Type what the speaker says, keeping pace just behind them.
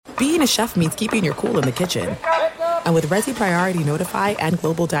being a chef means keeping your cool in the kitchen. And with Resi Priority Notify and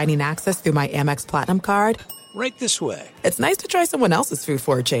Global Dining Access through my Amex Platinum card, right this way. It's nice to try someone else's food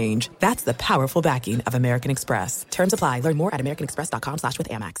for a change. That's the powerful backing of American Express. Terms apply. Learn more at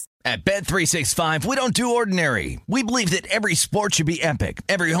americanexpress.com/withAmex. At Bet365, we don't do ordinary. We believe that every sport should be epic.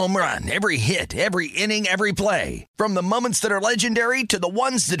 Every home run, every hit, every inning, every play. From the moments that are legendary to the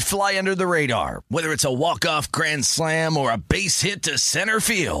ones that fly under the radar. Whether it's a walk-off grand slam or a base hit to center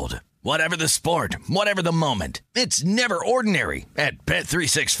field. Whatever the sport, whatever the moment, it's never ordinary at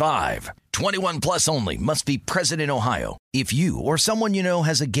Bet365. 21 plus only. Must be present in Ohio. If you or someone you know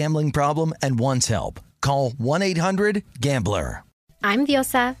has a gambling problem and wants help, call 1-800-GAMBLER. I'm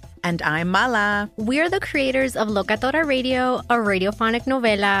Diosa. And I'm Mala. We're the creators of Locatora Radio, a radiophonic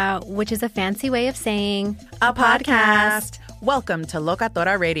novela, which is a fancy way of saying a podcast. Welcome to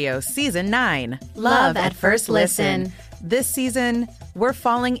Locatora Radio Season 9. Love at First Listen. This season, we're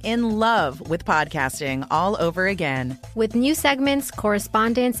falling in love with podcasting all over again. With new segments,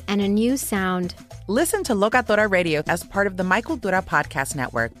 correspondence, and a new sound. Listen to Locatora Radio as part of the Michael Dura Podcast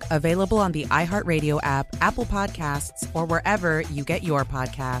Network. Available on the iHeartRadio app, Apple Podcasts, or wherever you get your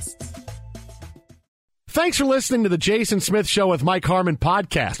podcasts. Thanks for listening to the Jason Smith Show with Mike Harmon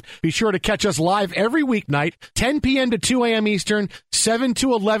podcast. Be sure to catch us live every weeknight, 10 p.m. to 2 a.m. Eastern, 7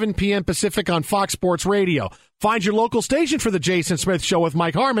 to 11 p.m. Pacific on Fox Sports Radio. Find your local station for the Jason Smith Show with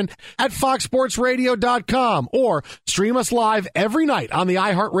Mike Harmon at foxsportsradio.com or stream us live every night on the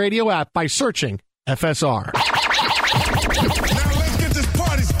iHeartRadio app by searching FSR. Now let's get this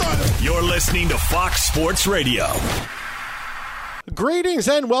party started. You're listening to Fox Sports Radio. Greetings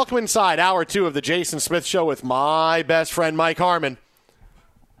and welcome inside Hour 2 of the Jason Smith Show with my best friend Mike Harmon.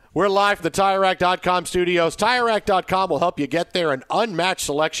 We're live from the TireRack.com studios. TireRack.com will help you get there. An unmatched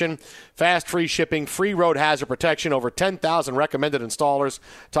selection, fast free shipping, free road hazard protection, over 10,000 recommended installers.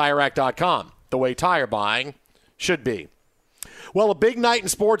 TireRack.com, the way tire buying should be. Well, a big night in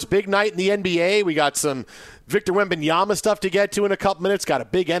sports, big night in the NBA. We got some Victor Wembanyama stuff to get to in a couple minutes. Got a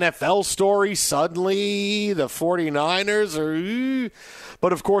big NFL story. Suddenly, the 49ers are...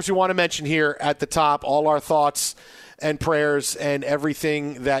 But, of course, we want to mention here at the top all our thoughts and prayers and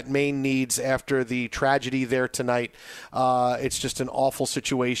everything that Maine needs after the tragedy there tonight. It's just an awful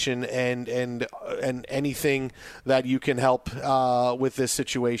situation, and anything that you can help with this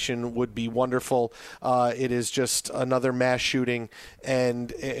situation would be wonderful. It is just another mass shooting,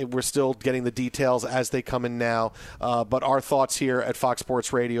 and we're still getting the details as they come in now. But our thoughts here at Fox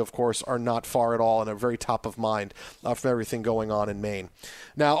Sports Radio, of course, are not far at all and are very top of mind from everything going on in Maine.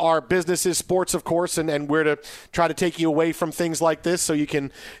 Now, our business is sports, of course, and we're to try to take you away from things like this so you can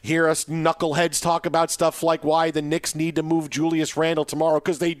hear us knuckleheads talk about stuff like why the Knicks need to move Julius Randle tomorrow,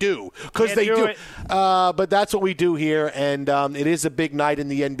 because they do. Because they do. But that's what we do here, and it is a big night in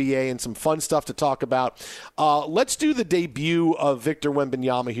the NBA and some fun stuff to talk about. Let's do the debut of Victor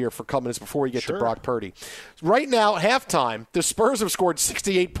Wembanyama here for a couple minutes before we get to Brock Purdy. Right now, halftime, the Spurs have scored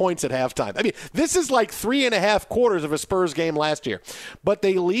 68 points at halftime. I mean, this is like 3.5 quarters of a Spurs game last year. But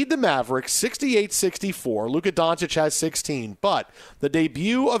they lead the Mavericks 68-64. Luka Doncic has 16. But the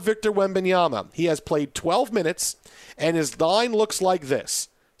debut of Victor Wembanyama, he has played 12 minutes, and his line looks like this.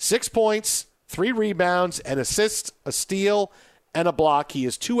 6 points, 3 rebounds, an assist, a steal, and a block. He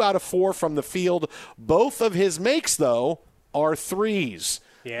is 2 out of 4 from the field. Both of his makes, though, are threes.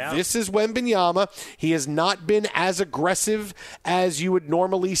 Yeah. This is Wembanyama. He has not been as aggressive as you would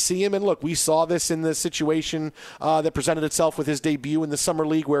normally see him. And look, we saw this in the situation that presented itself with his debut in the Summer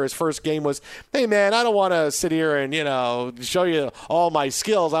League, where his first game was, hey, man, I don't want to sit here and, show you all my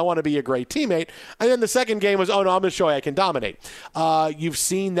skills. I want to be a great teammate. And then the second game was, oh, no, I'm going to show you I can dominate. You've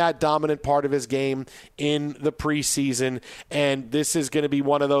seen that dominant part of his game in the preseason, and this is going to be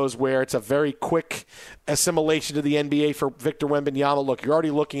one of those where it's a very quick assimilation to the NBA for Victor Wembanyama. Look, you're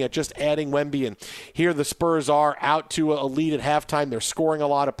already looking at just adding Wemby, and here the Spurs are out to a lead at halftime. They're scoring a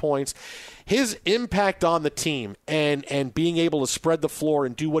lot of points. His impact on the team and being able to spread the floor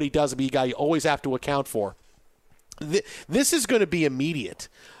and do what he does, be a guy you always have to account for. This is going to be immediate.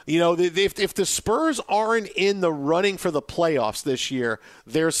 If the Spurs aren't in the running for the playoffs this year,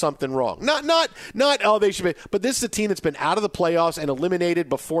 there's something wrong. Not they should be, but this is a team that's been out of the playoffs and eliminated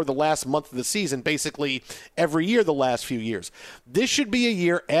before the last month of the season, basically every year the last few years. This should be a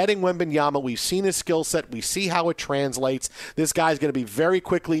year adding Wembanyama. We've seen his skill set. We see how it translates. This guy's going to be very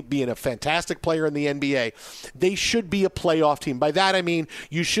quickly being a fantastic player in the NBA. They should be a playoff team. By that I mean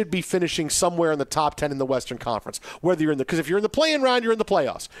you should be finishing somewhere in the top 10 in the Western Conference. Because if you're in the play-in round, you're in the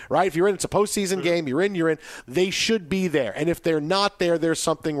playoffs. right? If it's a postseason game, you're in. They should be there. And if they're not there, there's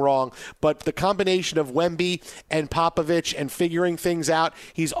something wrong. But the combination of Wemby and Popovich and figuring things out,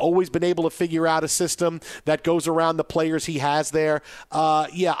 he's always been able to figure out a system that goes around the players he has there.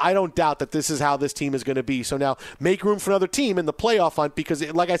 I don't doubt that this is how this team is going to be. So now make room for another team in the playoff hunt because,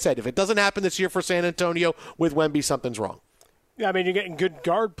 like I said, if it doesn't happen this year for San Antonio with Wemby, something's wrong. Yeah, I mean, you're getting good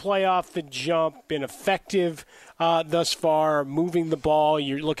guard play off the jump, been effective thus far, moving the ball.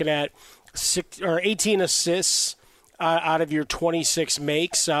 You're looking at 18 assists out of your 26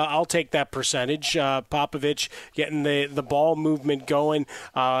 makes. I'll take that percentage. Popovich getting the ball movement going.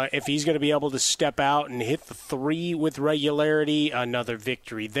 If he's going to be able to step out and hit the three with regularity, another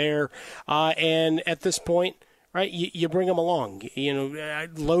victory there. And at this point, right, you bring them along.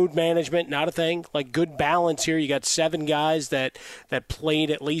 Load management, not a thing. Like, good balance here. You got 7 guys that played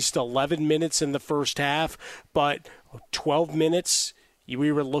at least 11 minutes in the first half, but 12 minutes.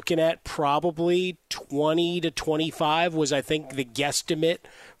 We were looking at probably 20 to 25 was, I think, the guesstimate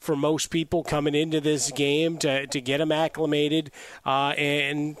for most people coming into this game to get them acclimated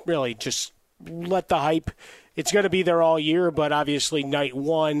and really just let the hype. It's going to be there all year, but obviously night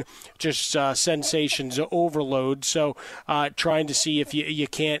one, just sensations overload. So trying to see if you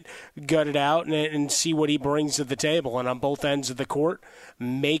can't gut it out and see what he brings to the table. And on both ends of the court,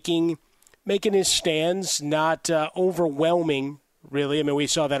 making his stands, not overwhelming, really. I mean, we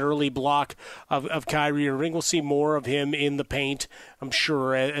saw that early block of Kyrie Irving. We'll see more of him in the paint, I'm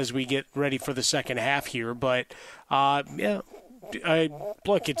sure, as we get ready for the second half here. But,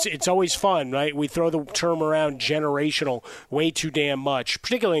 look, it's always fun, right? We throw the term around generational way too damn much,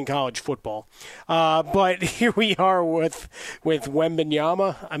 particularly in college football. But here we are with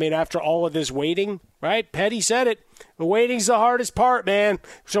Wembanyama. I mean, after all of this waiting, right? Petty said it. The waiting's the hardest part, man.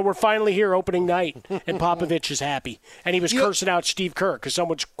 So we're finally here opening night, and Popovich is happy. And he was cursing out Steve Kerr because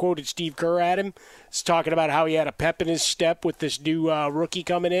someone quoted Steve Kerr at him. He's talking about how he had a pep in his step with this new rookie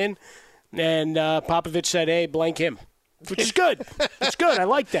coming in. And Popovich said, hey, blank him. Which is good. It's good. I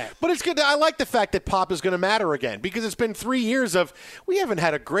like that. But it's good. I like the fact that Pop is going to matter again because it's been 3 years of we haven't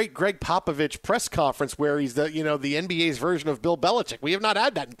had a great Greg Popovich press conference where he's the NBA's version of Bill Belichick. We have not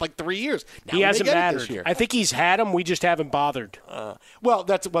had that in like 3 years. Now he hasn't mattered. This year. I think he's had him. We just haven't bothered.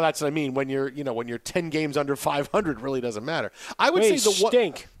 That's what I mean. When you're 10 games under 500, it really doesn't matter. I would say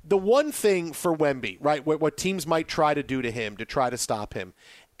the one thing for Wemby, right? What teams might try to do to him to try to stop him.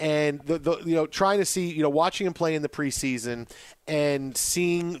 And trying to see, watching him play in the preseason and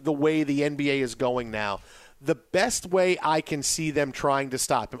seeing the way the NBA is going now, the best way I can see them trying to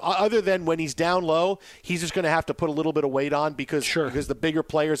stop him, other than when he's down low, he's just going to have to put a little bit of weight on because the bigger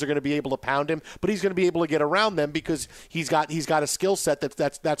players are going to be able to pound him, but he's going to be able to get around them because he's got a skill set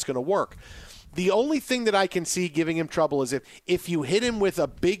that's going to work. The only thing that I can see giving him trouble is if you hit him with a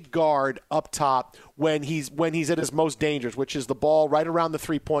big guard up top when he's at his most dangerous, which is the ball right around the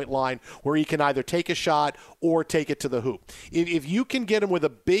 3-point line where he can either take a shot or take it to the hoop. If you can get him with a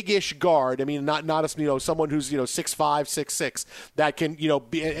big-ish guard, I mean not someone who's 6'5", 6'6", that can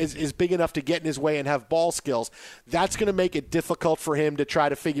is big enough to get in his way and have ball skills, that's going to make it difficult for him to try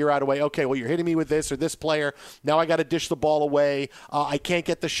to figure out a way. Okay, well you're hitting me with this or this player. Now I got to dish the ball away. I can't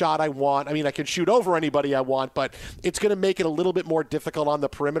get the shot I want. I mean I can shoot over anybody I want, but it's going to make it a little bit more difficult on the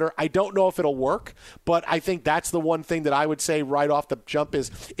perimeter. I don't know if it'll work. But I think that's the one thing that I would say right off the jump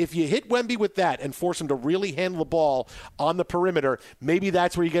is if you hit Wemby with that and force him to really handle the ball on the perimeter, maybe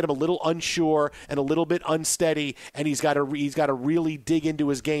that's where you get him a little unsure and a little bit unsteady, and he's got to really dig into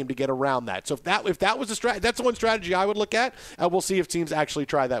his game to get around that. So if that was that's the one strategy I would look at, and we'll see if teams actually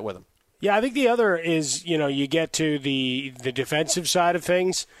try that with him. Yeah, I think the other is you get to the defensive side of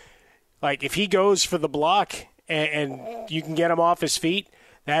things. Like if he goes for the block and you can get him off his feet,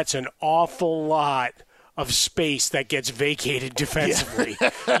 that's an awful lot of space that gets vacated defensively.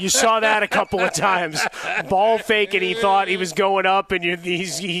 Yeah. You saw that a couple of times. Ball fake, and he thought he was going up, and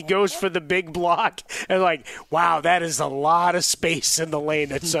he goes for the big block. And like, wow, that is a lot of space in the lane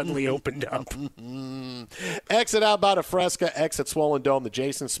that suddenly opened up. Exit outbound of Fresca, exit Swollen Dome, the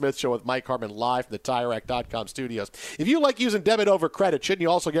Jason Smith Show with Mike Harmon live from the TireRack.com studios. If you like using debit over credit, shouldn't you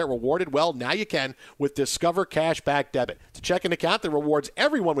also get rewarded? Well, now you can with Discover Cashback Debit. It's a checking account that rewards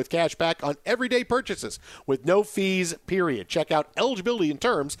everyone with cash back on everyday purchases with no fees, period. Check out eligibility and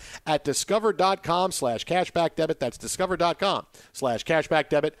terms at discover.com/cashbackdebit. That's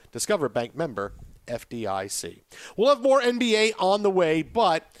discover.com/cashbackdebit. Discover Bank member FDIC. We'll have more NBA on the way,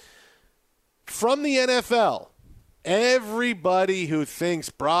 but from the NFL, everybody who thinks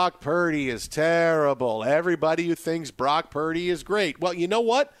Brock Purdy is terrible, everybody who thinks Brock Purdy is great. Well, you know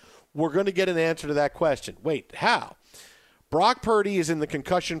what? We're going to get an answer to that question. Wait, how? Brock Purdy is in the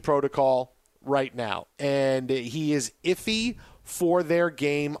concussion protocol right now, and he is iffy for their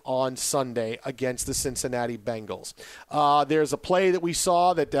game on Sunday against the Cincinnati Bengals. There's a play that we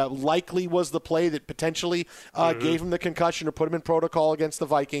saw that likely was the play that potentially gave him the concussion or put him in protocol against the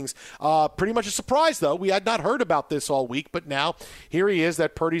Vikings. Pretty much a surprise, though. We had not heard about this all week, but now here he is,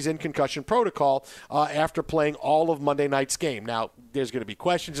 that Purdy's in concussion protocol after playing all of Monday night's game. Now, there's going to be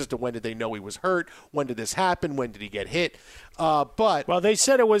questions as to when did they know he was hurt, when did this happen, when did he get hit. Well, they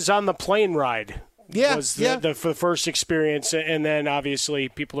said it was on the plane ride. Was the first experience, and then obviously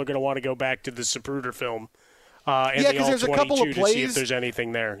people are going to want to go back to the Zapruder film and the there's a couple of plays, to see if there's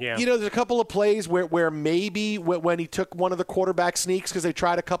anything there. Yeah, there's a couple of plays where maybe when he took one of the quarterback sneaks, because they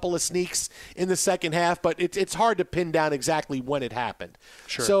tried a couple of sneaks in the second half, but it's hard to pin down exactly when it happened.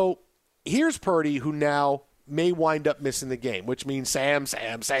 Sure. So here's Purdy, who now may wind up missing the game, which means Sam.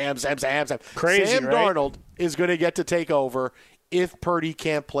 Crazy, Sam right? Darnold is going to get to take over if Purdy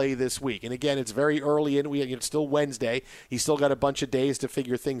can't play this week. And again, it's very early in. It's still Wednesday. He's still got a bunch of days to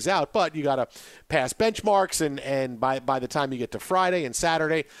figure things out. But you got to pass benchmarks, and by the time you get to Friday and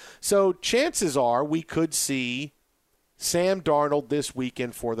Saturday. So chances are we could see Sam Darnold this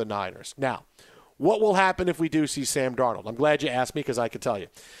weekend for the Niners. Now, what will happen if we do see Sam Darnold? I'm glad you asked me, because I could tell you.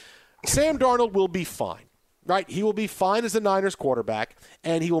 Sam Darnold will be fine. Right, he will be fine as the Niners quarterback,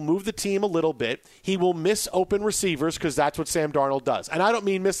 and he will move the team a little bit. He will miss open receivers, because that's what Sam Darnold does. And I don't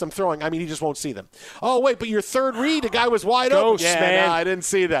mean miss them throwing. I mean he just won't see them. Oh, wait, but your third read, the guy was wide open. Yeah, man. No, I didn't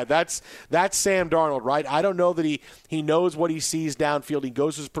see that. That's Sam Darnold, right? I don't know that he knows what he sees downfield. He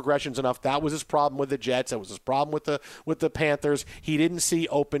goes through his progressions enough. That was his problem with the Jets. That was his problem with the Panthers. He didn't see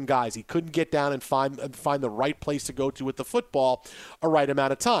open guys. He couldn't get down and find the right place to go to with the football a right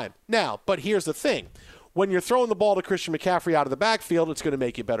amount of time. Now, but here's the thing. When you're throwing the ball to Christian McCaffrey out of the backfield, it's going to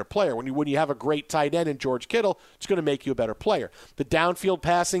make you a better player. When you have a great tight end in George Kittle, it's going to make you a better player. The downfield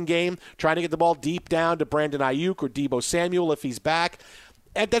passing game, trying to get the ball deep down to Brandon Ayuk or Deebo Samuel if he's back,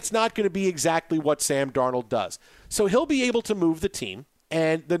 and that's not going to be exactly what Sam Darnold does. So he'll be able to move the team,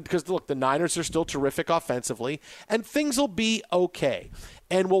 because look, the Niners are still terrific offensively, and things will be okay.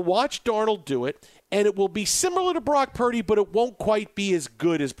 And we'll watch Darnold do it, and it will be similar to Brock Purdy, but it won't quite be as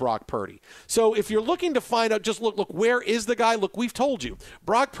good as Brock Purdy. So if you're looking to find out, just look, where is the guy? Look, we've told you.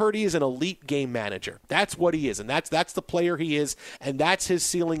 Brock Purdy is an elite game manager. That's what he is, and that's the player he is, and that's his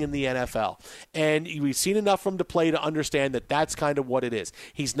ceiling in the NFL. And we've seen enough from him to play to understand that that's kind of what it is.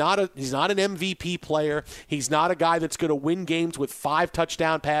 He's not an MVP player. He's not a guy that's going to win games with 5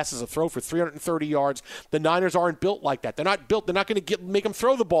 touchdown passes, a throw for 330 yards. The Niners aren't built like that. They're not built. They're not going to make him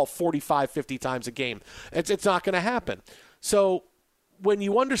throw the ball 45, 50 times a game. It's not going to happen. So when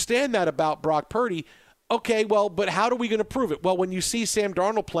you understand that about Brock Purdy, okay, well, but how are we going to prove it? Well, when you see Sam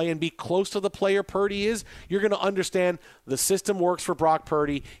Darnold play and be close to the player Purdy is, you're going to understand the system works for Brock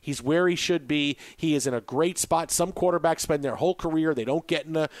Purdy. He's where he should be. He is in a great spot. Some quarterbacks spend their whole career. They don't get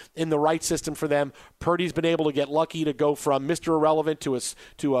in the right system for them. Purdy's been able to get lucky to go from Mr. Irrelevant to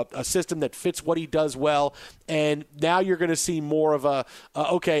a system that fits what he does well. And now you're going to see more of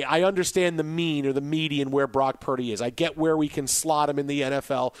okay, I understand the mean or the median where Brock Purdy is. I get where we can slot him in the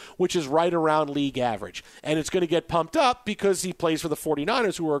NFL, which is right around league average. And it's going to get pumped up because he plays for the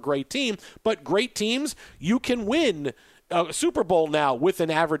 49ers, who are a great team. But great teams, you can win a Super Bowl now with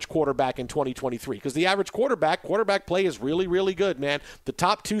an average quarterback in 2023, because the average quarterback play is really, really good, man. The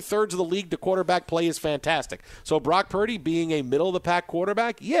top 2/3 of the league, the quarterback play is fantastic. So Brock Purdy being a middle-of-the-pack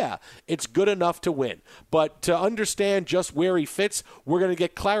quarterback, yeah, it's good enough to win. But to understand just where he fits, we're going to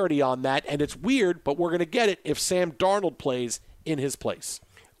get clarity on that. And it's weird, but we're going to get it if Sam Darnold plays in his place.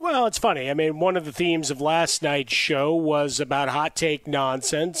 Well, it's funny. I mean, one of the themes of last night's show was about hot take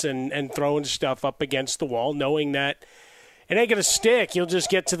nonsense and throwing stuff up against the wall, knowing that it ain't going to stick. You'll just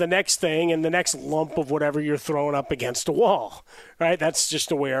get to the next thing and the next lump of whatever you're throwing up against a wall, right? That's just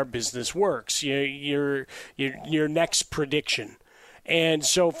the way our business works. Your next prediction. And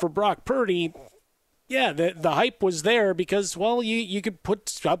so for Brock Purdy, yeah, the hype was there because, well, you could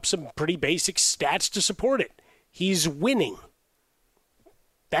put up some pretty basic stats to support it. He's winning.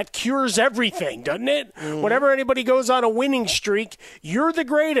 That cures everything, doesn't it? Mm. Whenever anybody goes on a winning streak, you're the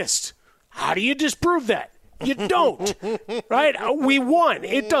greatest. How do you disprove that? You don't, right? We won.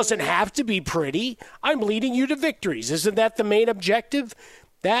 It doesn't have to be pretty. I'm leading you to victories. Isn't that the main objective?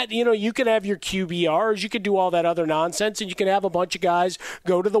 That, you can have your QBRs, you can do all that other nonsense, and you can have a bunch of guys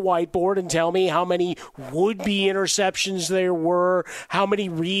go to the whiteboard and tell me how many would-be interceptions there were, how many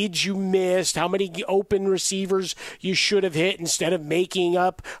reads you missed, how many open receivers you should have hit instead of making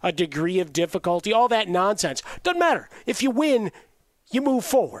up a degree of difficulty, all that nonsense. Doesn't matter. If you win, you move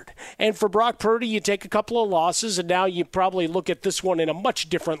forward. And for Brock Purdy, you take a couple of losses, and now you probably look at this one in a much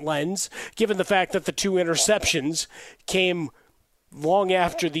different lens, given the fact that the 2 interceptions came long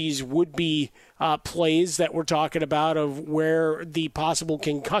after these would-be plays that we're talking about of where the possible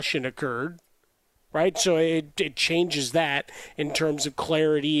concussion occurred. Right, so it changes that in terms of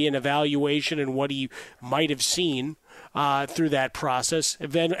clarity and evaluation and what he might have seen through that process.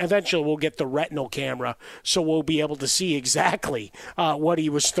 Eventually, we'll get the retinal camera, so we'll be able to see exactly what he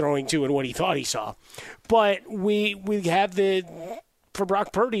was throwing to and what he thought he saw. But we have for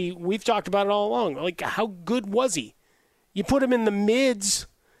Brock Purdy, we've talked about it all along. Like, how good was he? You put him in the mids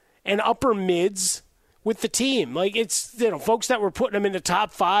and upper mids with the team. Like, it's, folks that were putting him in the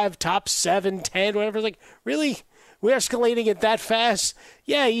top 5, top 7, 10, whatever. Like, really? We're escalating it that fast?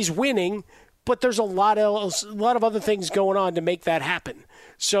 Yeah, he's winning, but there's a lot of other things going on to make that happen.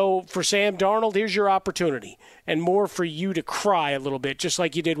 So for Sam Darnold, here's your opportunity, and more for you to cry a little bit, just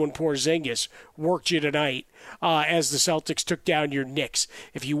like you did when Porzingis worked you tonight as the Celtics took down your Knicks.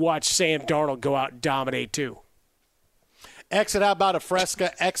 If you watch Sam Darnold go out and dominate too. Exit How About a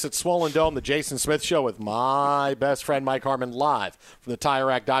Fresca, exit Swollen Dome, the Jason Smith Show with my best friend Mike Harmon live from the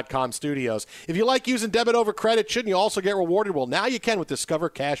TireRack.com studios. If you like using debit over credit, shouldn't you also get rewarded? Well, now you can with Discover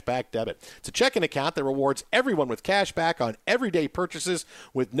Cashback Debit. It's a checking account that rewards everyone with cash back on everyday purchases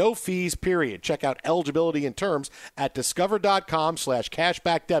with no fees, period. Check out eligibility and terms at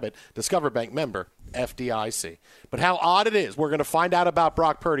discover.com/cashbackdebit. Discover Bank member FDIC. But how odd it is, we're going to find out about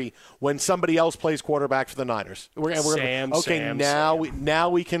Brock Purdy when somebody else plays quarterback for the Niners. Now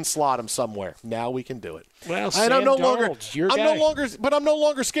we can slot him somewhere. Now we can do it. Well, I'm no longer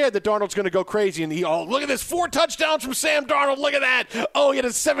scared that Darnold's going to go crazy and look at this, 4 touchdowns from Sam Darnold. Look at that. Oh, he had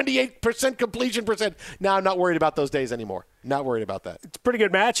a 78% completion percent. Now I'm not worried about those days anymore. Not worried about that. It's a pretty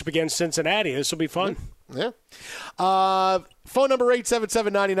good matchup against Cincinnati. This will be fun. Yeah. Phone number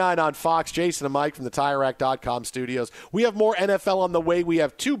 877-99 on Fox. Jason and Mike from the TireRack.com studios. We have more NFL on the way. We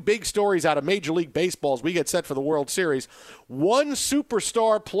have 2 big stories out of Major League Baseball as we get set for the World Series. One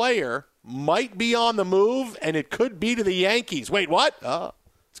superstar player might be on the move, and it could be to the Yankees. Wait, what?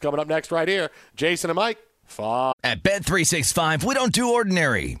 It's coming up next right here. Jason and Mike. At Bet365, we don't do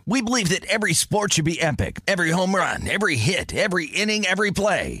ordinary. We believe that every sport should be epic. Every home run, every hit, every inning, every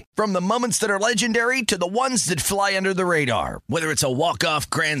play. From the moments that are legendary to the ones that fly under the radar. Whether it's a walk-off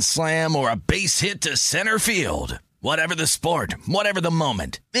grand slam or a base hit to center field. Whatever the sport, whatever the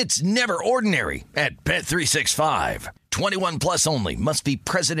moment. It's never ordinary at Bet365. 21 plus only. Must be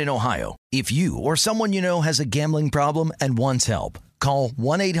present in Ohio. If you or someone you know has a gambling problem and wants help, call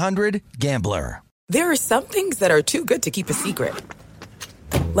 1-800-GAMBLER. There are some things that are too good to keep a secret.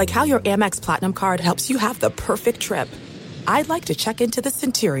 Like how your Amex Platinum card helps you have the perfect trip. I'd like to check into the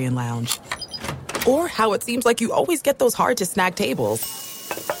Centurion Lounge. Or how it seems like you always get those hard-to-snag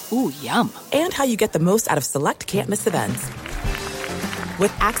tables. Ooh, yum. And how you get the most out of select can't-miss events.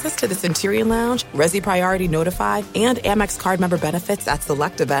 With access to the Centurion Lounge, Resi Priority Notify, and Amex card member benefits at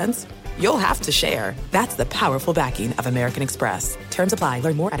select events, you'll have to share. That's the powerful backing of American Express. Terms apply.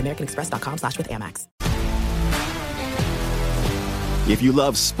 Learn more at americanexpress.com/withAmex. If you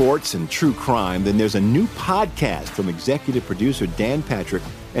love sports and true crime, then there's a new podcast from executive producer Dan Patrick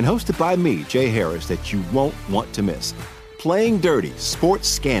and hosted by me, Jay Harris, that you won't want to miss. Playing Dirty: Sports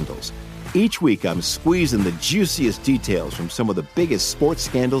Scandals. Each week, I'm squeezing the juiciest details from some of the biggest sports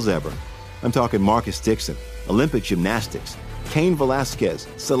scandals ever. I'm talking Marcus Dixon, Olympic gymnastics, Cain Velasquez,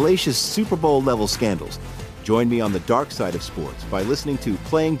 salacious Super Bowl-level scandals. Join me on the dark side of sports by listening to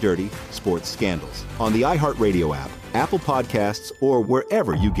Playing Dirty: Sports Scandals on the iHeartRadio app, Apple Podcasts, or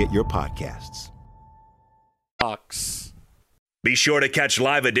wherever you get your podcasts. Be sure to catch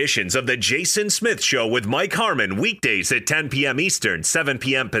live editions of The Jason Smith Show with Mike Harmon weekdays at 10 p.m. Eastern, 7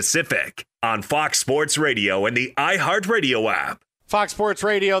 p.m. Pacific on Fox Sports Radio and the iHeartRadio app. Fox Sports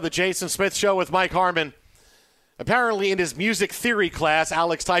Radio, The Jason Smith Show with Mike Harmon. Apparently in his music theory class,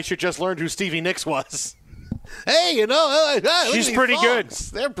 Alex Teicher just learned who Stevie Nicks was. Hey, she's pretty good.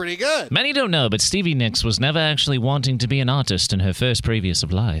 They're pretty good. Many don't know, but Stevie Nicks was never actually wanting to be an artist in her first previous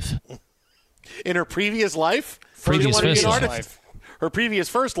of life. In her previous life? Previous first life. Her previous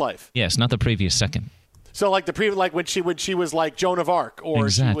first life. Yes, not the previous second. So like when she was like Joan of Arc, or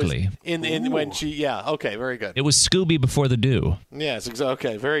exactly. She was when she okay, very good. It was Scooby before the Dew. Yes,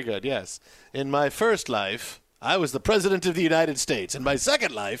 okay, very good. Yes, in my first life, I was the president of the United States. In my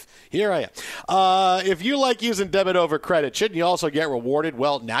second life, here I am. If you like using debit over credit, shouldn't you also get rewarded?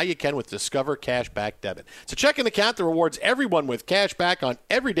 Well, now you can with Discover Cashback Debit. It's a checking account that rewards everyone with cash back on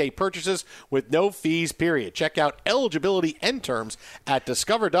everyday purchases with no fees, period. Check out eligibility and terms at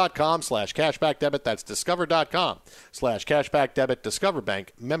discover.com/cashbackdebit. That's discover.com/cashbackdebit. Discover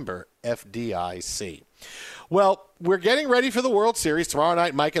Bank, member FDIC. Well, we're getting ready for the World Series. Tomorrow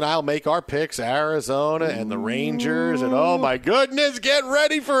night, Mike and I will make our picks, Arizona and the Rangers. And, oh, my goodness, get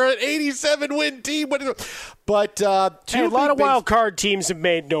ready for an 87-win team. But a lot of wild card teams have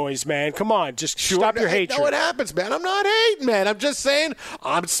made noise, man. Come on, just stop your hatred. No, it happens, man. I'm not hating, man. I'm just saying,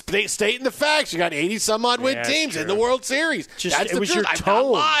 I'm stating the facts. You got 80-some-odd win teams in the World Series. That's the truth. I've not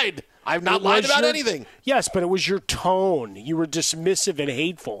lied. I've not lied about anything. Yes, but it was your tone. You were dismissive and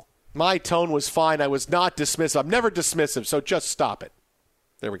hateful. My tone was fine. I was not dismissive. I'm never dismissive, so just stop it.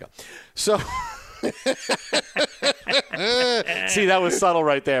 There we go. So, see, that was subtle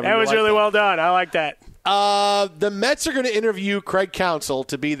right there. That was really well done. I like that. The Mets are going to interview Craig Counsell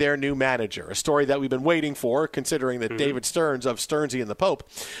to be their new manager, a story that we've been waiting for, considering that David Stearns of Stearnsy and the Pope,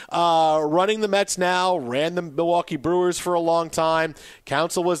 running the Mets now, ran the Milwaukee Brewers for a long time.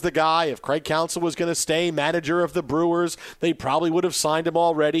 Counsell was the guy. If Craig Counsell was going to stay manager of the Brewers, they probably would have signed him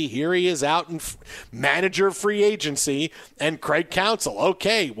already. Here he is out in manager of free agency, and Craig Counsell,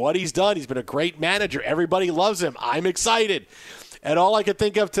 okay, what he's done, he's been a great manager. Everybody loves him. I'm excited. And all I could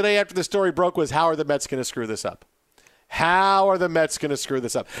think of today after the story broke was, how are the Mets going to screw this up? How are the Mets going to screw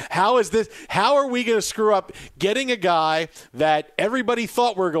this up? How are we going to screw up getting a guy that everybody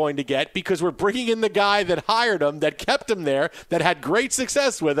thought we were going to get because we're bringing in the guy that hired him, that kept him there, that had great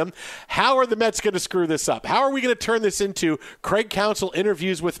success with him? How are the Mets going to screw this up? How are we going to turn this into Craig Counsell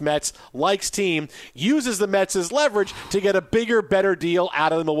interviews with Mets, likes team, uses the Mets as leverage to get a bigger, better deal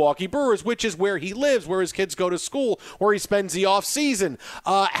out of the Milwaukee Brewers, which is where he lives, where his kids go to school, where he spends the off season?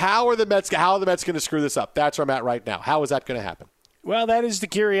 How are the Mets going to screw this up? That's where I'm at right now. How is that going to happen? Well, that is the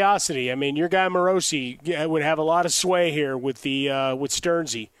curiosity. I mean, your guy Morosi would have a lot of sway here with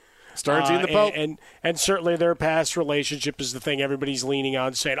Stearnsy. Stearnsy and the Pope, and certainly their past relationship is the thing everybody's leaning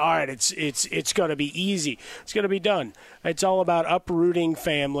on, saying, "All right, it's going to be easy. It's going to be done." It's all about uprooting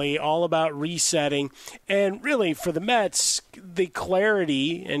family, all about resetting, and really for the Mets, the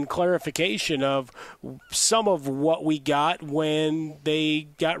clarity and clarification of some of what we got when they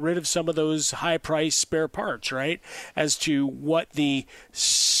got rid of some of those high-priced spare parts, right? As to what the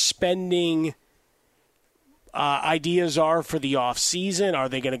spending ideas are for the off-season. Are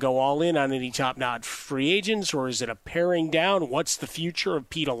they going to go all in on any top-notch free agents, or is it a paring down? What's the future of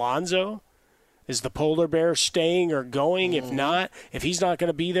Pete Alonso? Is the polar bear staying or going? If not, if he's not going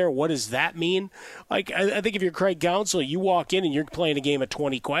to be there, what does that mean? Like, I think if you're Craig Counsell, you walk in and you're playing a game of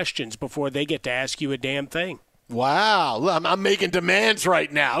 20 questions before they get to ask you a damn thing. Wow, I'm making demands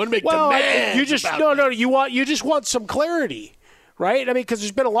right now. I'm going to make demands. You just you just want some clarity. Right? I mean, because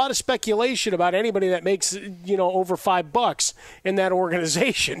there's been a lot of speculation about anybody that makes, over $5 in that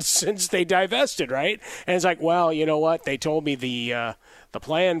organization since they divested, right? And it's like, well, you know what? They told me the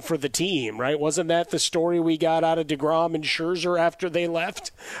plan for the team, right? Wasn't that the story we got out of DeGrom and Scherzer after they left?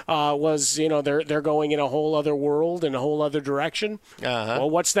 Was, they're going in a whole other world, in a whole other direction? Uh-huh. Well,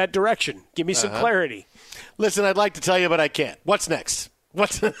 what's that direction? Give me some clarity. Listen, I'd like to tell you, but I can't. What's next?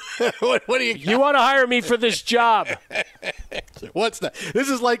 What do you got? You want to hire me for this job? What's that? This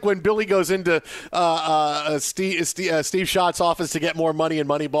is like when Billy goes into Steve Schott's office to get more money in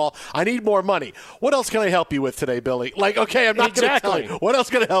Moneyball. I need more money. What else can I help you with today, Billy? Like, okay, I'm not going to tell you. What else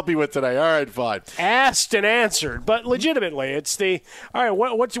can I help you with today? All right, fine. Asked and answered, but legitimately, it's all right,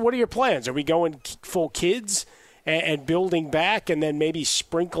 what are your plans? Are we going full kids? And building back, and then maybe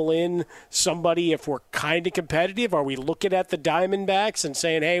sprinkle in somebody if we're kind of competitive? Are we looking at the Diamondbacks and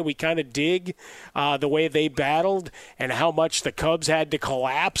saying, hey, we kind of dig the way they battled and how much the Cubs had to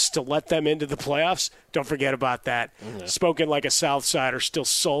collapse to let them into the playoffs? Don't forget about that. Mm-hmm. Spoken like a Southsider, still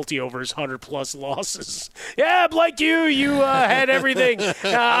salty over his 100-plus losses. Yeah, Blake, you had everything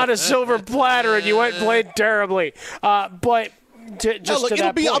on a silver platter, and you went and played terribly. But I'm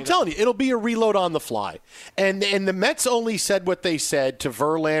telling you, it'll be a reload on the fly. And the Mets only said what they said to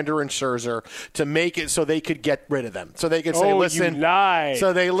Verlander and Scherzer to make it so they could get rid of them. So they could say, listen. You lie.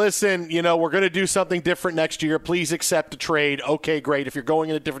 So they listen, we're going to do something different next year. Please accept a trade. Okay, great. If you're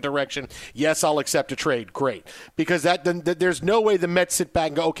going in a different direction, yes, I'll accept a trade. Great. Because there's no way the Mets sit back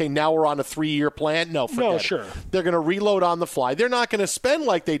and go, okay, now we're on a 3-year plan. No, forget it. Sure. They're going to reload on the fly. They're not going to spend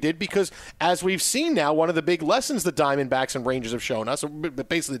like they did because, as we've seen now, one of the big lessons the Diamondbacks and Rangers managers have shown us, but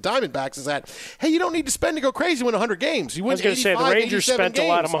basically the Diamondbacks, is that, hey, you don't need to spend to go crazy to win 100 games. You win 85, I was going to say, the Rangers spent games. A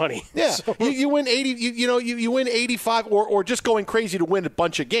lot of money. Yeah, so. you win 80, you win 85, or just going crazy to win a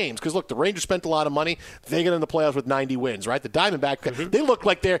bunch of games. Because, look, the Rangers spent a lot of money. They get in the playoffs with 90 wins, right? The Diamondbacks, they look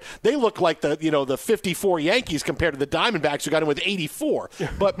like the 54 Yankees compared to the Diamondbacks who got in with 84.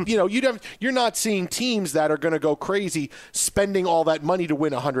 But, you're not seeing teams that are going to go crazy spending all that money to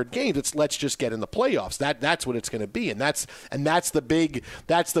win 100 games. It's let's just get in the playoffs. That's what it's going to be, and that's the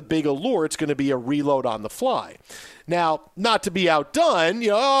big allure. It's going to be a reload on the fly. Now, not to be outdone,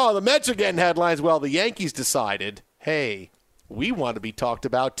 the Mets are getting headlines. Well, the Yankees decided, hey, we want to be talked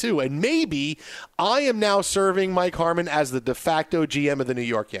about too. And maybe I am now serving Mike Harmon as the de facto GM of the New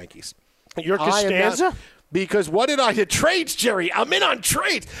York Yankees. Your Costanza? Because what did I – trades, Jerry. I'm in on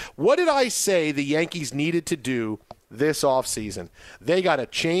trades. What did I say the Yankees needed to do this offseason? They got to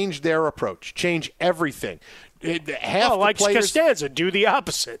change their approach, change everything. Like Costanza, do the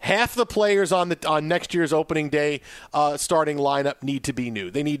opposite. Half the players on next year's opening day starting lineup need to be new.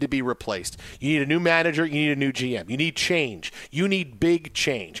 They need to be replaced. You need a new manager. You need a new GM. You need change. You need big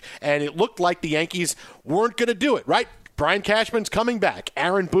change. And it looked like the Yankees weren't going to do it, right? Brian Cashman's coming back.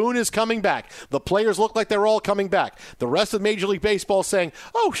 Aaron Boone is coming back. The players look like they're all coming back. The rest of Major League Baseball saying,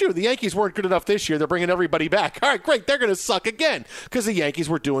 oh, shoot, the Yankees weren't good enough this year. They're bringing everybody back. All right, great. They're going to suck again because the Yankees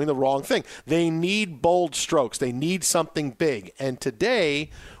were doing the wrong thing. They need bold strokes. They need something big. And today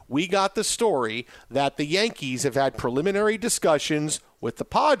we got the story that the Yankees have had preliminary discussions with the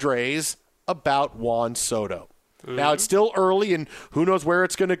Padres about Juan Soto. Mm-hmm. Now, it's still early, and who knows where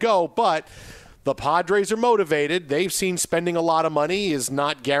it's going to go, but the Padres are motivated. They've seen spending a lot of money is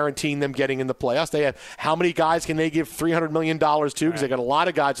not guaranteeing them getting in the playoffs. They have how many guys can they give $300 million to? Because they got a lot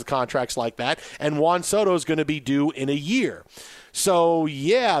of guys with contracts like that. And Juan Soto is going to be due in a year. So,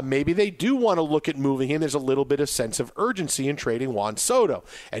 yeah, maybe they do want to look at moving him. There's a little bit of sense of urgency in trading Juan Soto.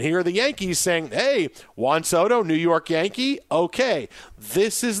 And here are the Yankees saying, hey, Juan Soto, New York Yankee, okay.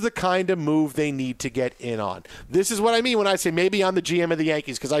 This is the kind of move they need to get in on. This is what I mean when I say maybe I'm the GM of the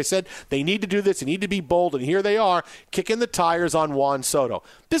Yankees, because I said they need to do this, they need to be bold, and here they are kicking the tires on Juan Soto.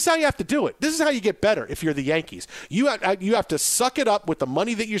 This is how you have to do it. This is how you get better if you're the Yankees. You have to suck it up with the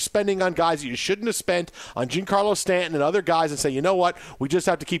money that you're spending on guys that you shouldn't have spent on Giancarlo Stanton and other guys and say, you know what? We just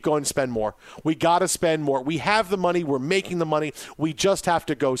have to keep going and spend more. We got to spend more. We have the money. We're making the money. We just have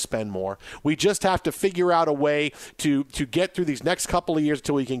to go spend more. We just have to figure out a way to get through these next couple of years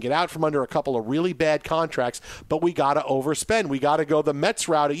until we can get out from under a couple of really bad contracts, but we got to overspend. We got to go the Mets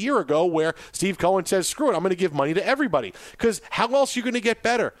route a year ago where Steve Cohen says, screw it, I'm going to give money to everybody. Because how else are you going to get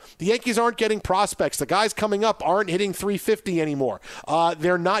better? The Yankees aren't getting prospects. The guys coming up aren't hitting 350 anymore.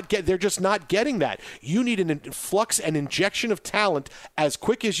 They're just not getting that. You need an influx and injection of talent as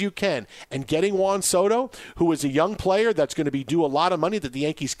quick as you can. And getting Juan Soto, who is a young player that's going to be due a lot of money that the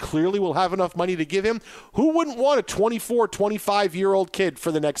Yankees clearly will have enough money to give him, who wouldn't want a 24, 25-year-old kid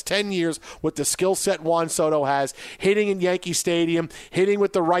for the next 10 years with the skill set Juan Soto has, hitting in Yankee Stadium, hitting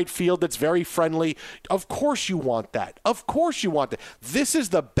with the right field that's very friendly? Of course you want that. Of course you want that. This is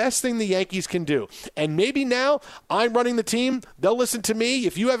the best thing the Yankees can do. And maybe now I'm running the team. They'll listen to me.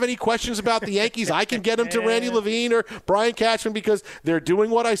 If you have any questions about the Yankees, I can get them to Randy Levine or Brian Cashman because they're doing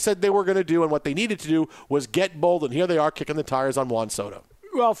what I said they were going to do, and what they needed to do was get bold, and here they are kicking the tires on Juan Soto.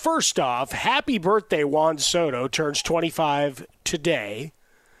 Well, first off, happy birthday, Juan Soto. Turns 25 today.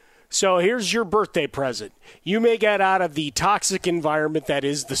 So here's your birthday present. You may get out of the toxic environment that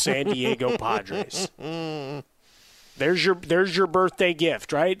is the San Diego Padres. There's your birthday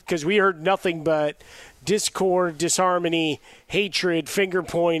gift, right? Because we heard nothing but discord, disharmony, hatred,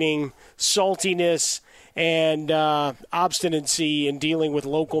 finger-pointing, saltiness, and obstinacy in dealing with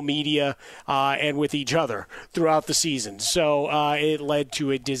local media and with each other throughout the season. So it led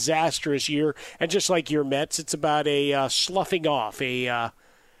to a disastrous year. And just like your Mets, it's about a sloughing off, a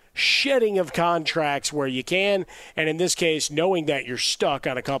shedding of contracts where you can. And in this case, knowing that you're stuck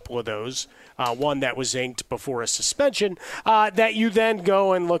on a couple of those, one that was inked before a suspension, that you then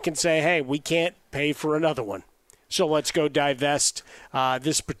go and look and say, hey, we can't pay for another one. So let's go divest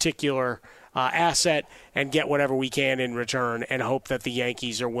this particular asset and get whatever we can in return and hope that the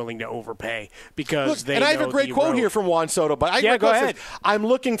Yankees are willing to overpay because they know. And I have a great quote here from Juan Soto, but go ahead. I'm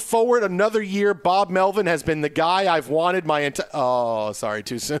looking forward another year. Bob Melvin has been the guy I've wanted my entire. Oh, sorry,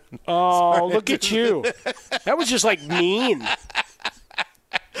 too soon. Oh, sorry. Look at you. That was just like mean.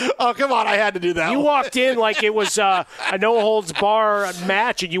 Oh, come on. I had to do that. You walked in like it was a no-holds-bar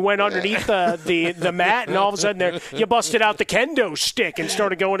match, and you went underneath the mat, and all of a sudden you busted out the kendo stick and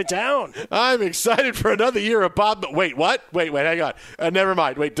started going to town. I'm excited for another year of Bob. Wait, what? Wait, hang on. Never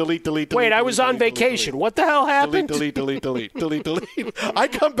mind. Wait, delete. Wait, I was on vacation. What the hell happened? Delete. I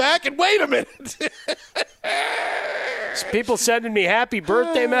come back and wait a minute. People sending me happy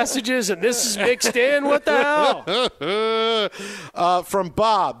birthday messages, and this is mixed in. What the hell? From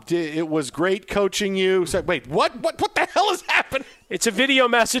Bob, it was great coaching you. So, wait, what the hell is happening? It's a video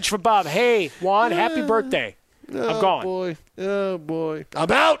message from Bob. Hey, Juan, happy birthday. I'm gone. Oh, boy.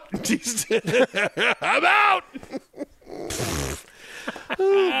 I'm out. I'm out. Oh,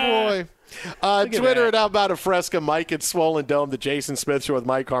 boy. Twitter at How About a Fresca, Mike at Swollen Dome, the Jason Smith Show with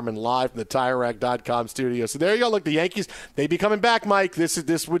Mike Harmon live from the TireRack.com studio. So there you go. Look, the Yankees, they be coming back, Mike.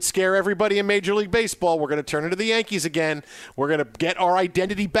 This would scare everybody in Major League Baseball. We're going to turn into the Yankees again. We're going to get our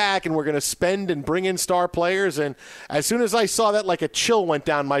identity back, and we're going to spend and bring in star players. And as soon as I saw that, like a chill went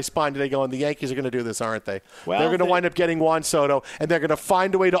down my spine today going, the Yankees are going to do this, aren't they? Well, they're going to wind up getting Juan Soto, and they're going to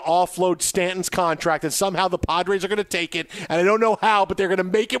find a way to offload Stanton's contract, and somehow the Padres are going to take it. And I don't know how, but they're going to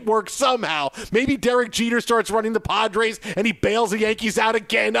make it work somehow. Maybe Derek Jeter starts running the Padres and he bails the Yankees out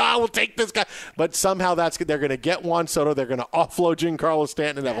again. We'll take this guy. But somehow they're going to get Juan Soto. They're going to offload Giancarlo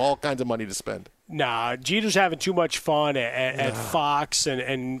Stanton and have all kinds of money to spend. Nah, Jeter's having too much fun at Fox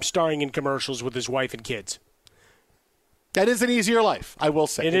and starring in commercials with his wife and kids. That is an easier life, I will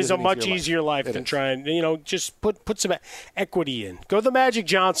say. It is a much easier life than trying, just put some equity in. Go the Magic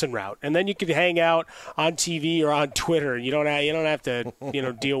Johnson route, and then you can hang out on TV or on Twitter. You don't have to,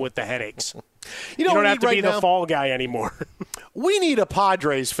 deal with the headaches. You don't have to be the fall guy anymore. We need a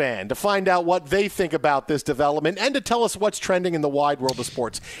Padres fan to find out what they think about this development and to tell us what's trending in the wide world of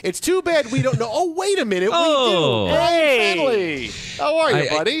sports. It's too bad we don't know. Oh, wait a minute. Oh. We do. Hey. Finley. How are you,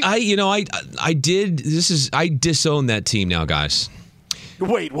 buddy? I disown that team now, guys.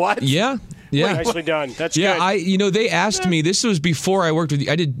 Wait, what? Yeah. Yeah. Nicely done. That's good. Yeah, they asked me, this was before I worked with you.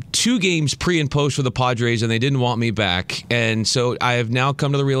 I did 2 games pre and post for the Padres, and they didn't want me back. And so I have now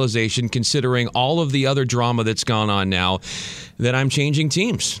come to the realization, considering all of the other drama that's gone on now, that I'm changing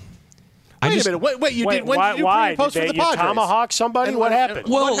teams. Wait a minute. When did you pre and post for the Padres? Tomahawk somebody? What happened?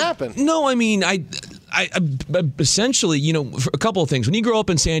 What happened? No, I mean, I essentially, a couple of things. When you grow up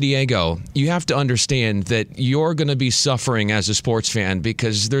in San Diego, you have to understand that you're going to be suffering as a sports fan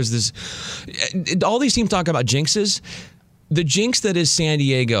because there's this. All these teams talk about jinxes. The jinx that is San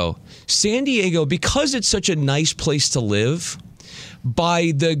Diego, because it's such a nice place to live,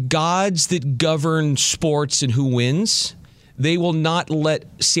 by the gods that govern sports and who wins, they will not let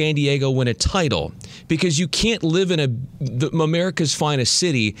San Diego win a title because you can't live in America's finest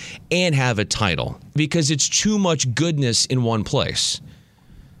city and have a title because it's too much goodness in one place.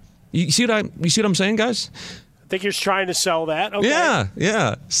 You see what I'm saying, guys? I think you're trying to sell that. Okay.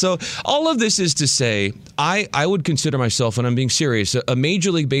 Yeah. So all of this is to say, I would consider myself, and I'm being serious, a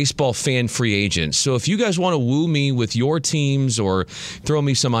Major League Baseball fan free agent. So if you guys want to woo me with your teams or throw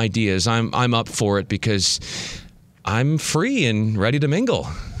me some ideas, I'm up for it because I'm free and ready to mingle.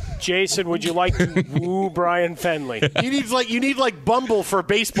 Jason, would you like to woo Brian Fenley? You need Bumble for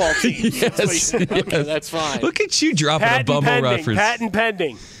baseball teams. Yes. Okay, that's fine. Look at you dropping a Bumble reference. Patent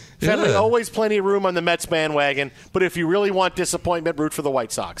pending. Fenley, always plenty of room on the Mets bandwagon, but if you really want disappointment, root for the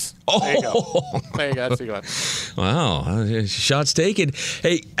White Sox. There you go. There you go. That's a good one. Wow. Shots taken.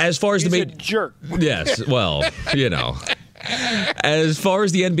 Hey, as far as He's a jerk. Yes, well, As far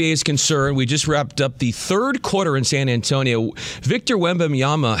as the NBA is concerned, we just wrapped up the third quarter in San Antonio. Victor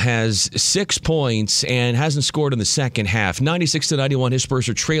Wembanyama has 6 points and hasn't scored in the second half. 96-91, his Spurs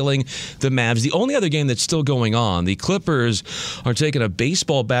are trailing the Mavs. The only other game that's still going on, the Clippers are taking a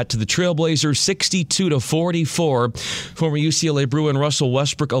baseball bat to the Trailblazers, 62-44. Former UCLA Bruin Russell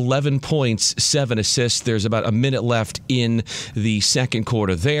Westbrook, 11 points, 7 assists. There's about a minute left in the second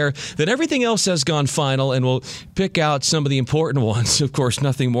quarter there. Then everything else has gone final, and we'll pick out some of the important ones. Of course,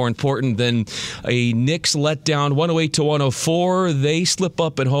 nothing more important than a Knicks letdown, 108-104. They slip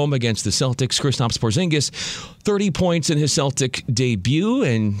up at home against the Celtics. Kristaps Porzingis, 30 points in his Celtic debut,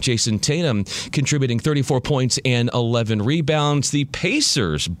 and Jason Tatum contributing 34 points and 11 rebounds. The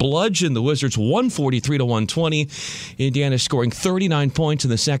Pacers bludgeon the Wizards 143-120. Indiana scoring 39 points in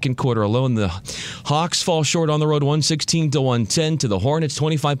the second quarter alone. The Hawks fall short on the road 116-110 to the Hornets.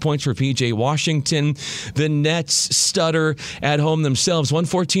 25 points for P.J. Washington. The Nets stutter at home themselves,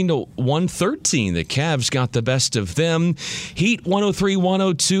 114-113. The Cavs got the best of them. Heat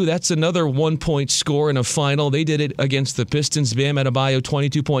 103-102. That's another 1-point score in a final. They did it against the Pistons. Bam Adebayo,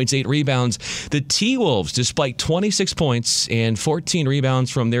 22 points, 8 rebounds. The T-Wolves, despite 26 points and 14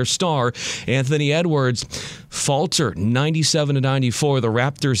 rebounds from their star, Anthony Edwards, falter 97-94. The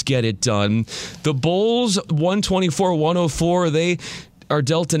Raptors get it done. The Bulls 124-104. They are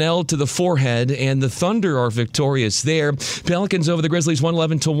dealt an L to the forehead, and the Thunder are victorious there. Pelicans over the Grizzlies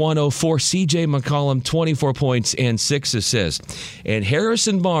 111-104. CJ McCollum 24 points and 6 assists. And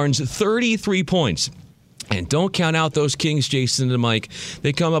Harrison Barnes 33 points. And don't count out those Kings, Jason and Mike.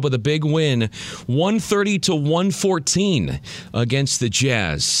 They come up with a big win, 130-114 against the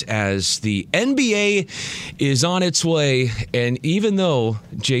Jazz, as the NBA is on its way. And even though,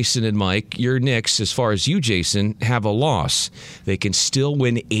 Jason and Mike, your Knicks, as far as you, Jason, have a loss, they can still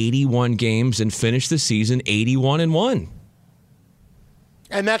win 81 games and finish the season 81-1.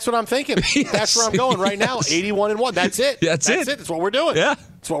 And that's what I'm thinking. Yes. That's where I'm going right now, 81-1. That's it. That's it. That's what we're doing. Yeah.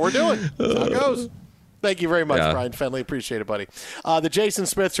 That's what we're doing. That's how it goes. Thank you very much, Brian Fenley. Appreciate it, buddy. The Jason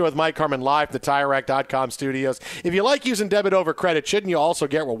Smith Show with Mike Harmon live at the TireRack.com studios. If you like using debit over credit, shouldn't you also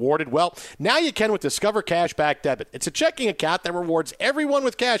get rewarded? Well, now you can with Discover Cashback Debit. It's a checking account that rewards everyone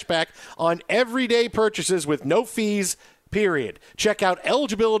with cashback on everyday purchases with no fees, period. Check out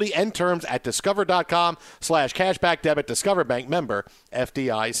eligibility and terms at discover.com/cashbackdebit. Discover Bank member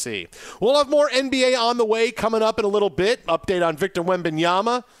FDIC. We'll have more NBA on the way coming up in a little bit. Update on Victor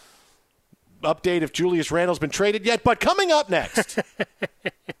Wembanyama. Update if Julius Randle's been traded yet. But coming up next,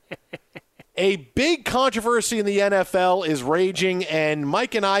 a big controversy in the NFL is raging, and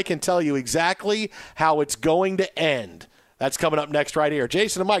Mike and I can tell you exactly how it's going to end. That's coming up next right here.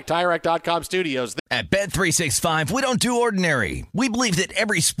 Jason and Mike, TireRack.com studios. At Bet365, we don't do ordinary. We believe that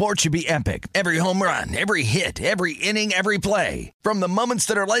every sport should be epic. Every home run, every hit, every inning, every play. From the moments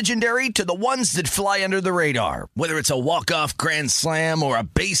that are legendary to the ones that fly under the radar. Whether it's a walk-off grand slam or a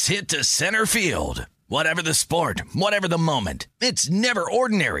base hit to center field. Whatever the sport, whatever the moment. It's never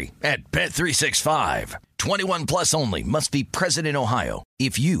ordinary at Bet365. 21 plus only. Must be present in Ohio.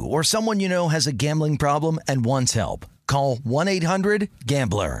 If you or someone you know has a gambling problem and wants help, call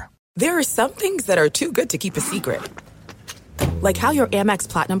 1-800-GAMBLER. There are some things that are too good to keep a secret. Like how your Amex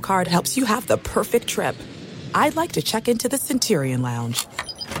Platinum card helps you have the perfect trip. I'd like to check into the Centurion Lounge.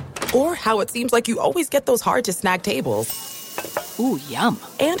 Or how it seems like you always get those hard-to-snag tables. Ooh, yum.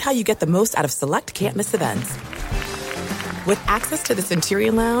 And how you get the most out of select can't-miss events. With access to the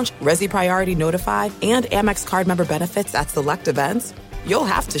Centurion Lounge, Resi Priority Notified, and Amex card member benefits at select events, you'll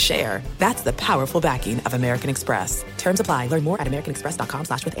have to share. That's the powerful backing of American Express. Terms apply. Learn more at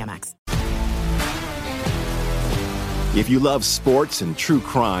americanexpress.com/withAmex. If you love sports and true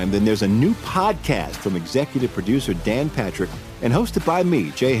crime, then there's a new podcast from executive producer Dan Patrick and hosted by me,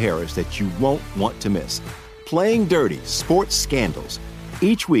 Jay Harris, that you won't want to miss. Playing Dirty: Sports Scandals.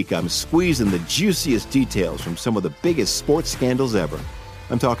 Each week, I'm squeezing the juiciest details from some of the biggest sports scandals ever.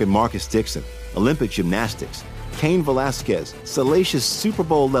 I'm talking Marcus Dixon, Olympic gymnastics, Cain Velasquez, salacious Super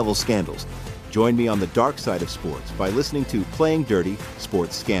Bowl-level scandals. Join me on the dark side of sports by listening to Playing Dirty: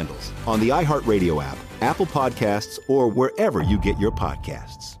 Sports Scandals on the iHeartRadio app, Apple Podcasts, or wherever you get your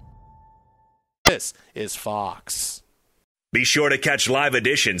podcasts. This is Fox. Be sure to catch live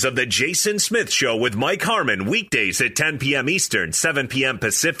editions of The Jason Smith Show with Mike Harmon weekdays at 10 p.m. Eastern, 7 p.m.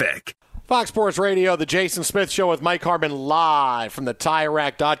 Pacific. Fox Sports Radio, The Jason Smith Show with Mike Harmon live from the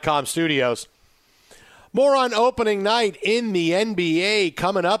TireRack.com studios. More on opening night in the NBA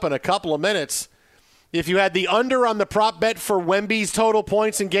coming up in a couple of minutes. If you had the under on the prop bet for Wemby's total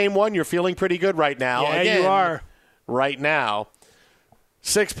points in Game 1, you're feeling pretty good right now. Yeah, Again, you are. Right now.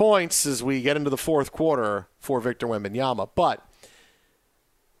 6 points as we get into the fourth quarter for Victor Wembanyama. But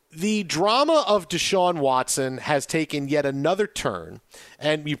the drama of Deshaun Watson has taken yet another turn,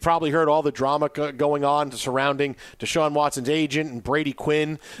 and you've probably heard all the drama going on surrounding Deshaun Watson's agent and Brady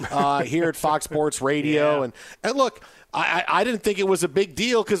Quinn here at Fox Sports Radio. Yeah. And look, I didn't think it was a big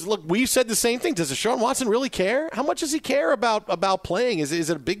deal because, look, we've said the same thing. Does Deshaun Watson really care? How much does he care about playing? Is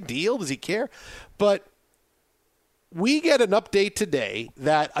it a big deal? Does he care? But we get an update today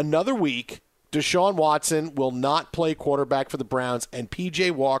that another week, Deshaun Watson will not play quarterback for the Browns, and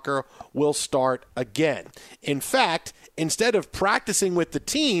P.J. Walker will start again. In fact, instead of practicing with the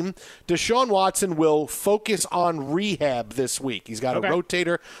team, Deshaun Watson will focus on rehab this week. He's got a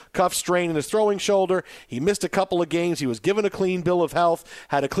rotator cuff strain in his throwing shoulder. He missed a couple of games. He was given a clean bill of health,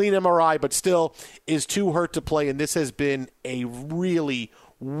 had a clean MRI, but still is too hurt to play, and this has been a really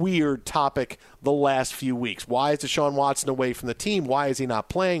weird topic the last few weeks. Why is Deshaun Watson away from the team? Why is he not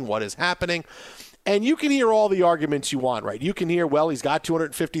playing? What is happening? And you can hear all the arguments you want, right? You can hear, well, he's got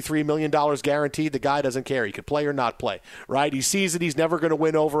 $253 million guaranteed. The guy doesn't care. He could play or not play, right? He sees that he's never going to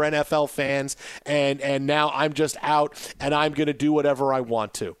win over NFL fans, and now I'm just out, and I'm going to do whatever I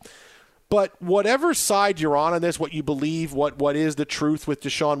want to. But whatever side you're on this, what you believe, what is the truth with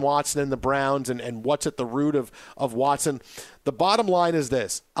Deshaun Watson and the Browns and what's at the root of Watson, the bottom line is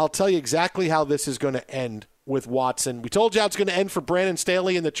this. I'll tell you exactly how this is going to end with Watson. We told you how it's going to end for Brandon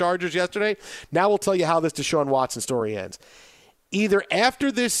Staley and the Chargers yesterday. Now we'll tell you how this Deshaun Watson story ends. Either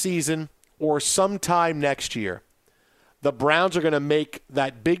after this season or sometime next year, the Browns are going to make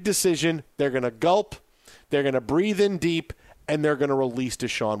that big decision. They're going to gulp, they're going to breathe in deep, and they're going to release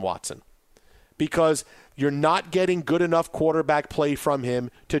Deshaun Watson. Because you're not getting good enough quarterback play from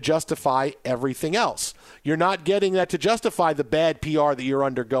him to justify everything else. You're not getting that to justify the bad PR that you're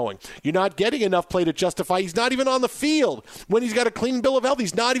undergoing. You're not getting enough play to justify he's not even on the field. When he's got a clean bill of health,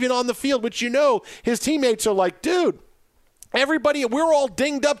 he's not even on the field, which his teammates are like, dude, everybody, we're all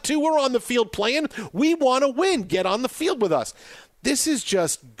dinged up too. We're on the field playing. We want to win. Get on the field with us. This is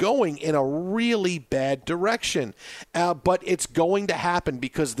just going in a really bad direction, but it's going to happen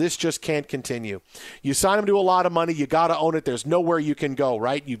because this just can't continue. You sign him to a lot of money. You got to own it. There's nowhere you can go,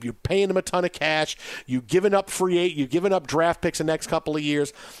 right? You're paying him a ton of cash. You've given up you've given up draft picks the next couple of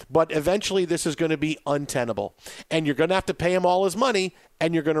years, but eventually this is going to be untenable, and you're going to have to pay him all his money,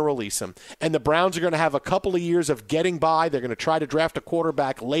 and you're going to release him. And the Browns are going to have a couple of years of getting by. They're going to try to draft a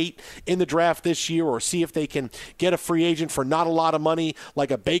quarterback late in the draft this year or see if they can get a free agent for not a lot of money, like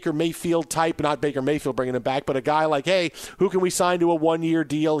a Baker Mayfield type, not Baker Mayfield bringing him back, but a guy like, hey, who can we sign to a one-year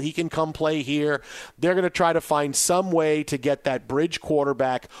deal? He can come play here. They're going to try to find some way to get that bridge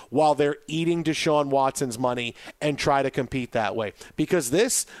quarterback while they're eating Deshaun Watson's money and try to compete that way. Because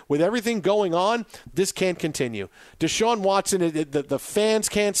this, with everything going on, this can't continue. Deshaun Watson, the fans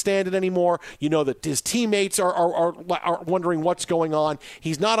can't stand it anymore. You know that his teammates are wondering what's going on.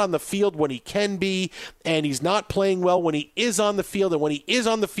 He's not on the field when he can be, and he's not playing well when he is on the field. And when he is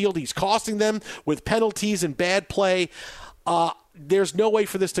on the field, he's costing them with penalties and bad play. There's no way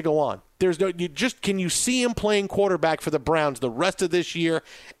for this to go on. Can you see him playing quarterback for the Browns the rest of this year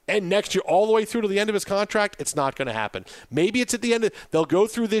and next year all the way through to the end of his contract? It's not going to happen. Maybe it's at the end they'll go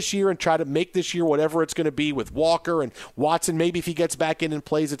through this year and try to make this year whatever it's going to be with Walker and Watson, maybe if he gets back in and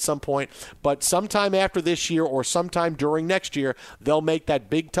plays at some point. But sometime after this year or sometime during next year, they'll make that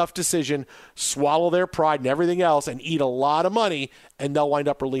big tough decision, swallow their pride and everything else, and eat a lot of money, and they'll wind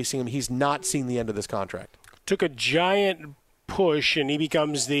up releasing him. He's not seen the end of this contract. Took a giant push, and he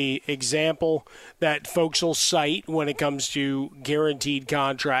becomes the example that folks will cite when it comes to guaranteed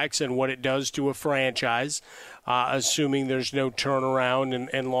contracts and what it does to a franchise, assuming there's no turnaround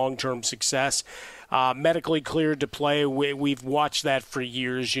and long-term success. Medically cleared to play, we've watched that for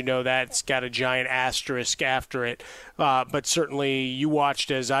years. That's got a giant asterisk after it. But certainly you watched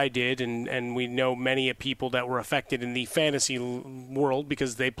as I did, and we know many people that were affected in the fantasy world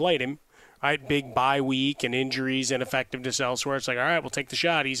because they played him. Right, big bye week and injuries, ineffectiveness elsewhere. It's like, all right, we'll take the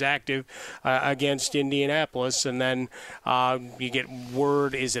shot. He's active against Indianapolis. And then you get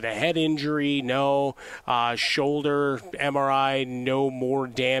word, is it a head injury? No. Shoulder, MRI, no more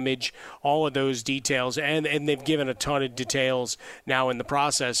damage. All of those details. And they've given a ton of details now in the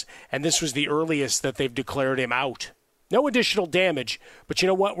process. And this was the earliest that they've declared him out. No additional damage. But you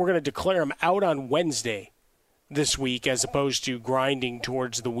know what? We're going to declare him out on Wednesday this week as opposed to grinding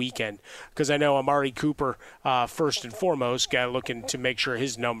towards the weekend, because I know Amari Cooper, first and foremost, guy looking to make sure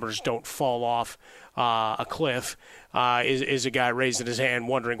his numbers don't fall off a cliff, is a guy raising his hand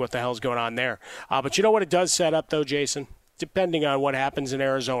wondering what the hell's going on there. But you know what it does set up, though, Jason? Depending on what happens in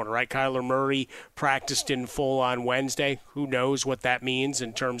Arizona, right? Kyler Murray practiced in full on Wednesday. Who knows what that means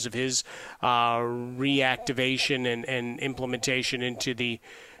in terms of his reactivation and implementation into the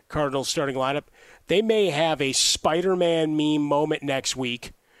Cardinals starting lineup. They may have a Spider-Man meme moment next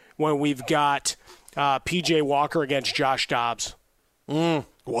week when we've got P.J. Walker against Josh Dobbs.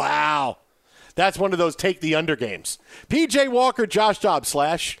 Wow. That's one of those take the under games. P.J. Walker, Josh Dobbs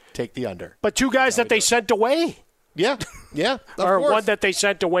 / take the under. But two guys that they sent away. Yeah. Or one that they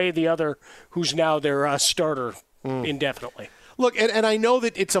sent away, the other who's now their starter indefinitely. Look, and I know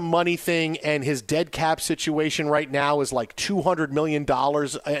that it's a money thing, and his dead cap situation right now is like $200 million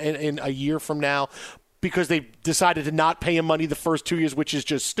in a year from now because they decided to not pay him money the first 2 years, which is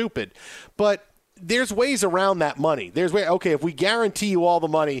just stupid. But there's ways around that money. Okay, if we guarantee you all the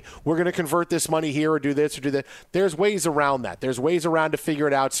money, we're going to convert this money here or do this or do that. There's ways around that. There's ways around to figure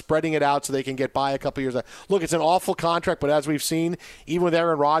it out, spreading it out so they can get by a couple years. Look, it's an awful contract, but as we've seen, even with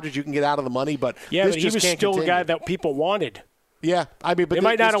Aaron Rodgers, you can get out of the money. But yeah, this but he just was can't still continue. a guy that people wanted. Yeah, I mean, but they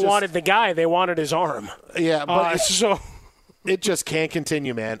might not have wanted the guy; they wanted his arm. Yeah, but so it just can't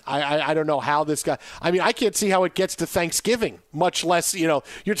continue, man. I don't know how this guy. I mean, I can't see how it gets to Thanksgiving, much less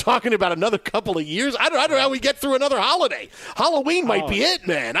you're talking about another couple of years. I don't know how we get through another holiday. Halloween might be it,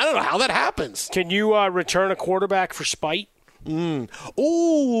 man. I don't know how that happens. Can you return a quarterback for spite? Ooh,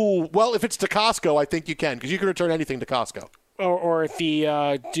 well, if it's to Costco, I think you can, because you can return anything to Costco. Or if do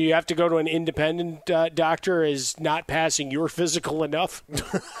you have to go to an independent doctor is not passing your physical enough?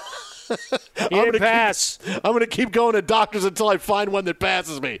 I'm going to keep going to doctors until I find one that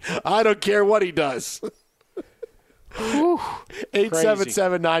passes me. I don't care what he does.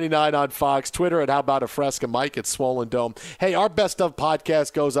 877-99 on Fox. Twitter at How About a Fresca. Mike at Swollen Dome. Hey, our Best Of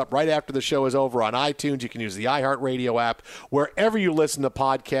podcast goes up right after the show is over on iTunes. You can use the iHeartRadio app. Wherever you listen to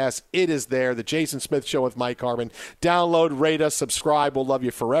podcasts, it is there. The Jason Smith Show with Mike Harmon. Download, rate us, subscribe. We'll love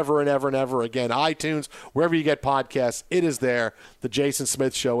you forever and ever and ever. Again, iTunes, wherever you get podcasts, it is there. The Jason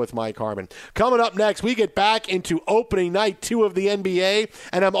Smith Show with Mike Harmon. Coming up next, we get back into opening night 2 of the NBA,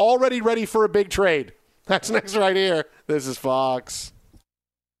 and I'm already ready for a big trade. That's next right here. This is Fox.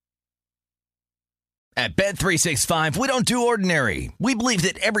 At Bet365, we don't do ordinary. We believe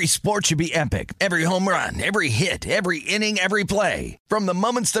that every sport should be epic. Every home run, every hit, every inning, every play. From the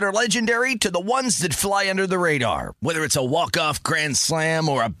moments that are legendary to the ones that fly under the radar. Whether it's a walk-off grand slam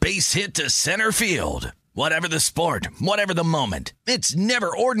or a base hit to center field. Whatever the sport, whatever the moment, it's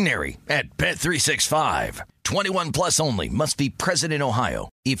never ordinary at Bet365. 21 plus only. Must be present in Ohio.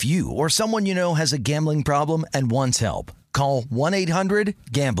 If you or someone you know has a gambling problem and wants help, call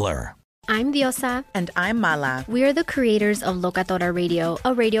 1-800-GAMBLER. I'm Diosa. And I'm Mala. We are the creators of Locatora Radio,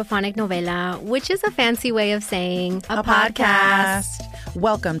 a radiophonic novela, which is a fancy way of saying a podcast.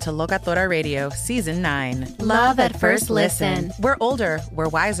 Welcome to Locatora Radio, Season 9. Love at first listen. We're older, we're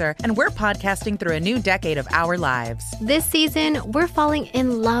wiser, and we're podcasting through a new decade of our lives. This season, we're falling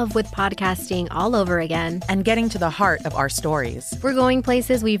in love with podcasting all over again. And getting to the heart of our stories. We're going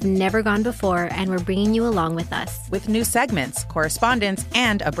places we've never gone before, and we're bringing you along with us. With new segments, correspondence,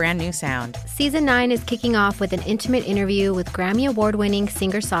 and a brand new sound. Season 9 is kicking off with an intimate interview with Grammy Award-winning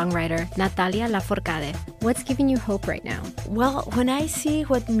singer-songwriter Natalia Lafourcade. What's giving you hope right now? Well, when I see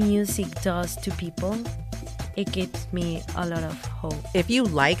what music does to people, it gives me a lot of hope. If you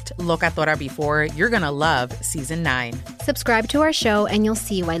liked Locatora before, you're going to love Season 9. Subscribe to our show and you'll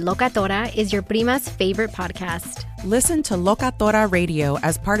see why Locatora is your prima's favorite podcast. Listen to Locatora Radio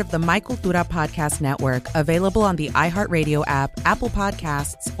as part of the My Cultura Podcast Network, available on the iHeartRadio app, Apple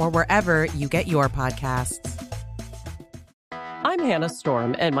Podcasts, or wherever you get your podcasts. I'm Hannah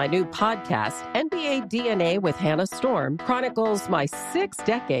Storm, and my new podcast, NBA DNA with Hannah Storm, chronicles my 6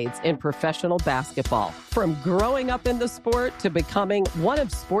 decades in professional basketball. From growing up in the sport to becoming one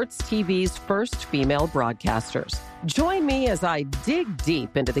of sports TV's first female broadcasters. Join me as I dig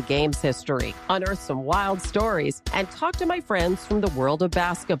deep into the game's history, unearth some wild stories, and talk to my friends from the world of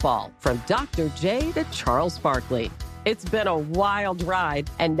basketball, from Dr. J to Charles Barkley. It's been a wild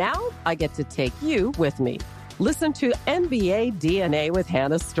ride, and now I get to take you with me. Listen to NBA DNA with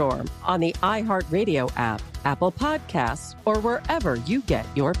Hannah Storm on the iHeartRadio app, Apple Podcasts, or wherever you get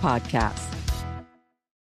your podcasts.